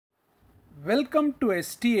Welcome to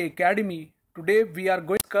ST Academy. Today we are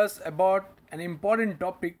going to discuss about an important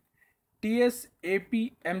topic, TS AP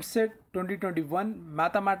Eamcet 2021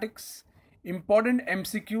 Mathematics. Important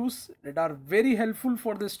MCQs that are very helpful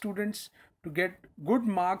for the students to get good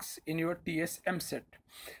marks in your TS Eamcet.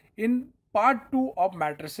 In part 2 of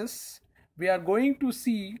matrices, we are going to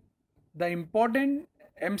see the important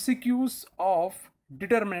MCQs of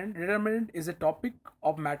determinant. Determinant is a topic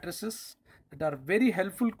of matrices that are very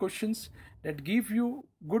helpful questions that give you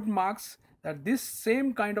good marks, that this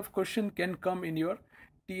same kind of question can come in your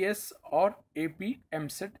TS or AP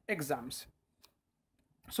Eamcet exams.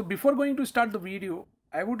 So before going to start the video,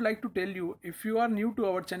 I would like to tell you, if you are new to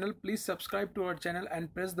our channel, please subscribe to our channel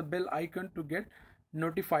and press the bell icon to get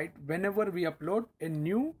notified whenever we upload a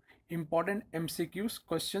new important MCQs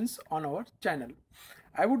questions on our channel.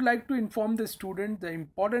 I would like to inform the student, the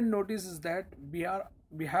important notice is that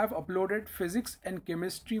we have uploaded physics and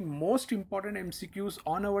chemistry most important MCQs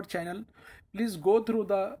on our channel. Please go through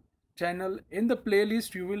the channel. In the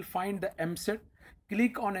playlist you will find the Eamcet.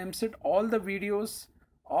 Click on Eamcet. All the videos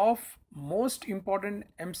of most important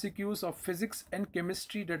MCQs of physics and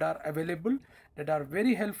chemistry that are available, that are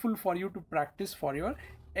very helpful for you to practice for your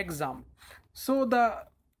exam. So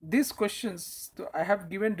these questions, I have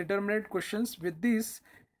given determinate questions. With these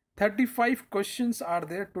 35 questions are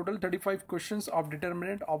there, total 35 questions of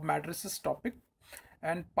determinant of matrices topic.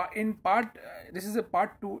 And in part this is a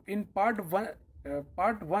part 2. In part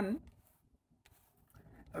 1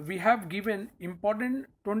 we have given important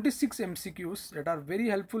 26 MCQs that are very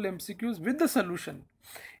helpful MCQs with the solution.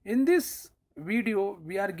 In this video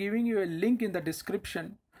we are giving you a link in the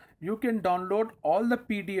description. You can download all the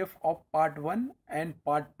PDF of part 1 and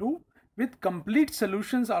part 2 with complete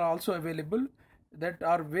solutions are also available, that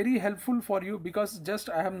are very helpful for you, because just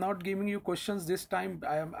I am not giving you questions this time,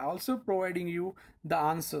 I am also providing you the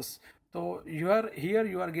answers. So you are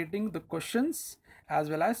getting the questions as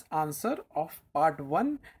well as answer of part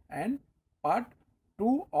 1 and part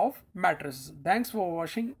 2 of matrices. Thanks for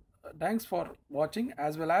watching,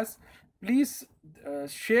 as well as please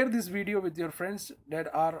share this video with your friends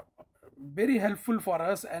that are very helpful for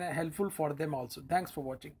us and helpful for them also. Thanks for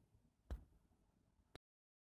watching.